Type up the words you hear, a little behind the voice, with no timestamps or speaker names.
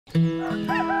I'm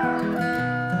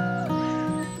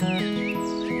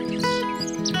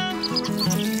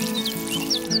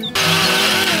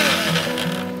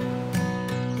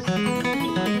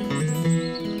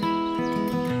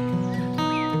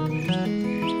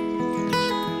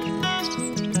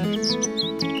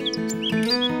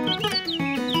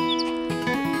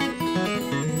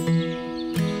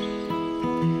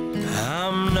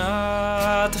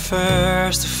not the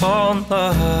first to fall in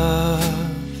love,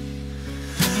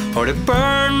 or to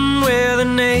burn with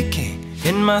an aching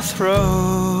in my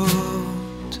throat.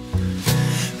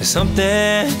 There's something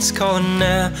that's calling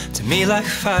out to me like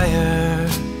fire,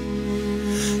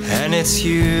 and it's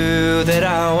you that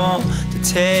I want to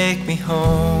take me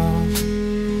home.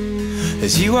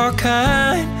 As you are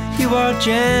kind, you are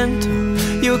gentle,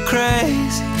 you are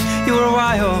crazy, you are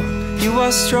wild, you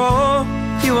are strong,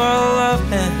 you are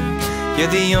loving, you're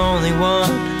the only one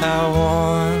I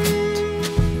want.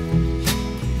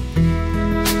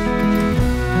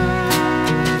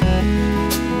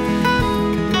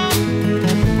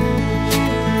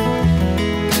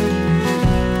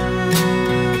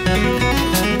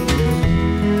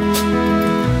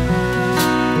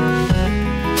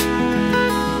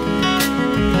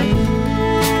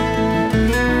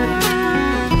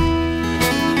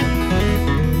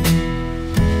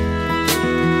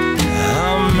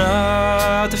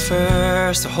 The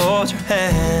first to hold your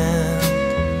hand,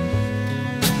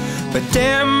 but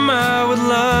damn, I would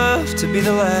love to be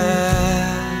the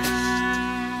last.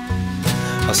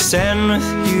 I'll stand with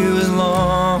you as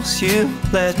long as you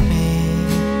let me.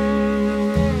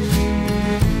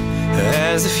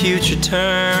 As the future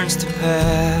turns to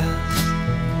past,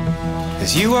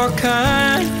 as you are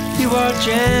kind, you are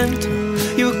gentle,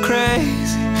 you are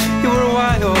crazy, you are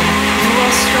wild, you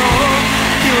are strong,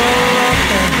 you are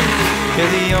loving,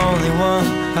 you're the only one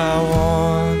I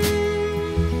want.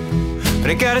 But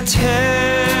I gotta tell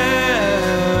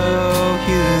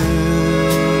you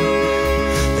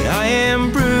that I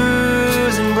am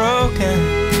bruised and broken.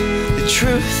 The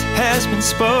truth has been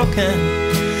spoken.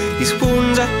 These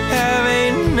wounds I have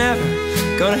ain't never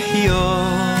gonna heal.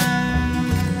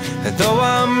 And though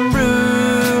I'm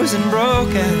bruised and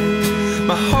broken,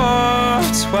 my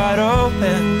heart's wide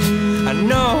open. I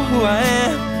know who I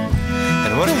am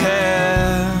and what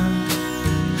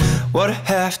I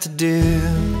have to do.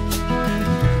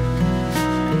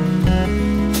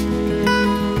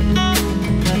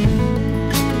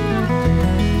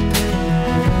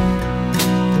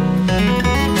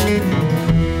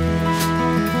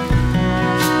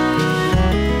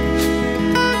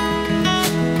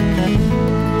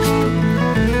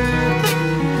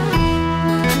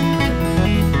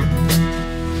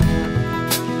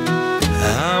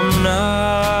 I'm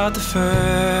not the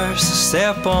first to stay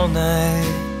up all night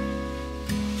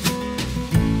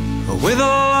with a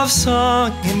love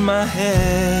song in my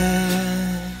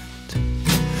head,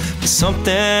 but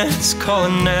something's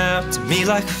calling out to me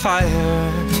like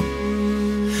fire,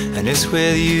 and it's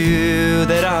with you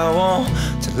that I want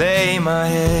to lay my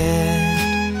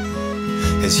head.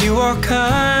 As you are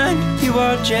kind, you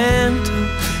are gentle,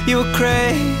 you are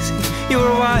crazy, you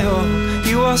are wild,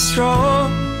 you are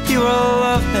strong, you are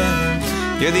loving,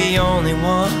 you're the only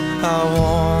one I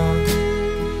want.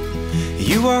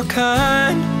 You are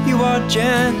kind, you are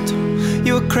gentle,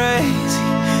 you are crazy,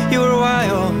 you are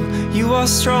wild, you are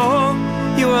strong,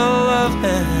 you are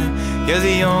loving, you're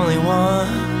the only one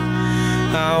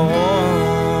I want.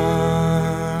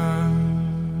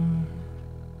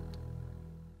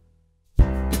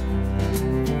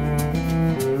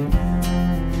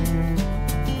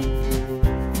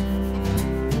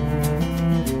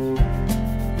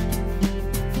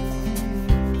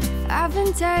 I've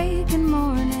been taking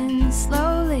mornings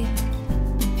slowly,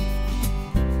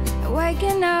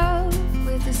 waking up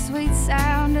with the sweet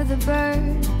sound of the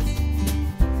birds,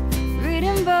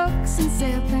 reading books and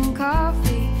sipping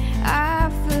coffee.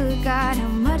 I forgot how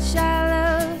much I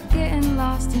love getting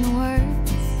lost in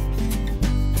words.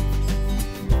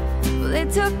 Well,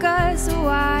 it took us a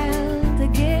while to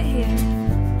get here.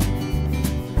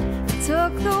 It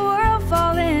took the world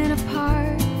falling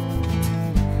apart,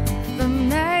 but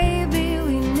maybe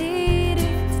we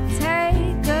needed to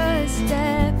take a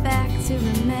step back to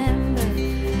remember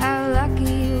how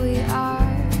lucky we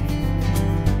are.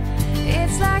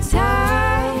 It's like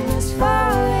time is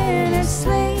falling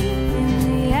asleep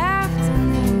in the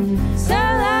afternoon,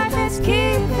 sunlight that's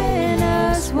keeping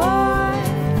us warm.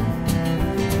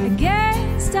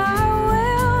 Against our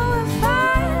will, we're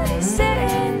finally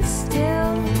sitting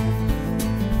still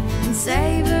and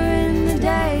savoring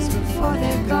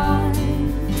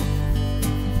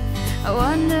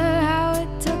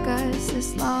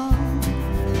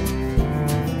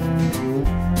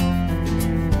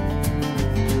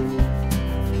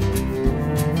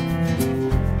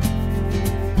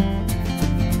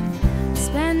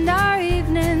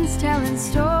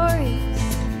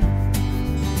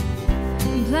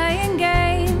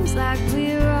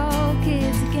we were all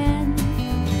kids again,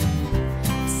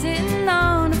 sitting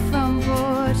on the front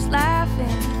porch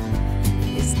laughing.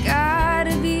 It's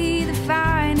gotta be the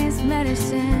finest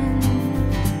medicine.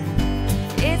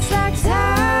 It's like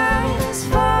time is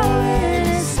falling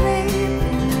asleep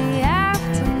in the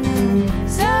afternoon,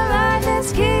 sunlight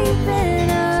that's keeping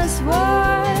us warm.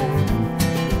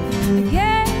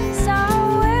 Against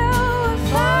our will, we're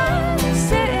finally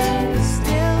sitting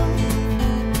still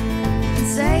and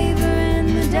savoring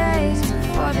the days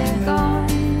before they're gone.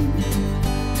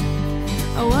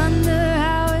 I wonder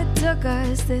how it took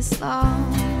us this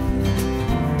long.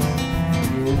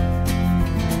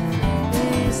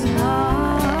 This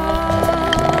long.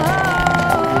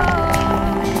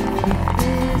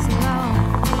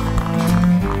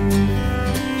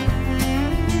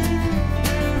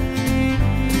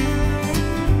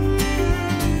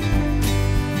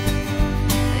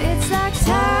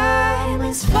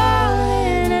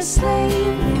 Falling asleep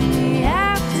in the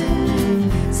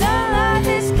afternoon, sunlight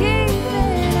is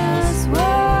keeping us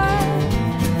warm.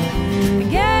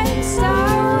 Against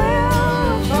our will,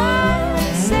 we're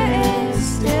finally sitting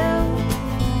still,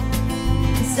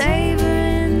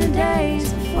 savoring the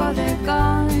days before they're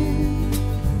gone.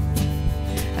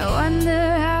 I wonder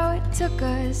how it took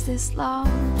us this long.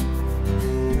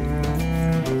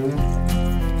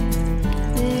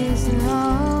 This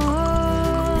long.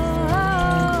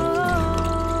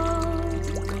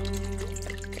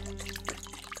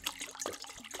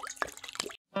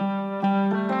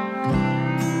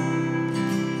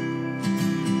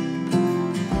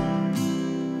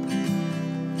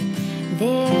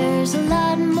 There's a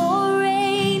lot more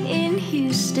rain in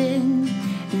Houston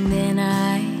than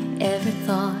I ever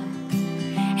thought,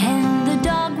 and the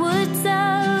dogwoods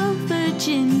of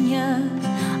Virginia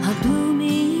are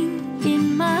blooming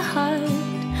in my heart.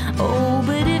 Oh,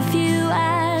 but if you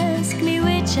ask me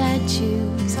which I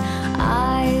choose,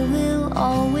 I will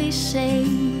always say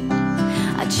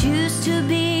I choose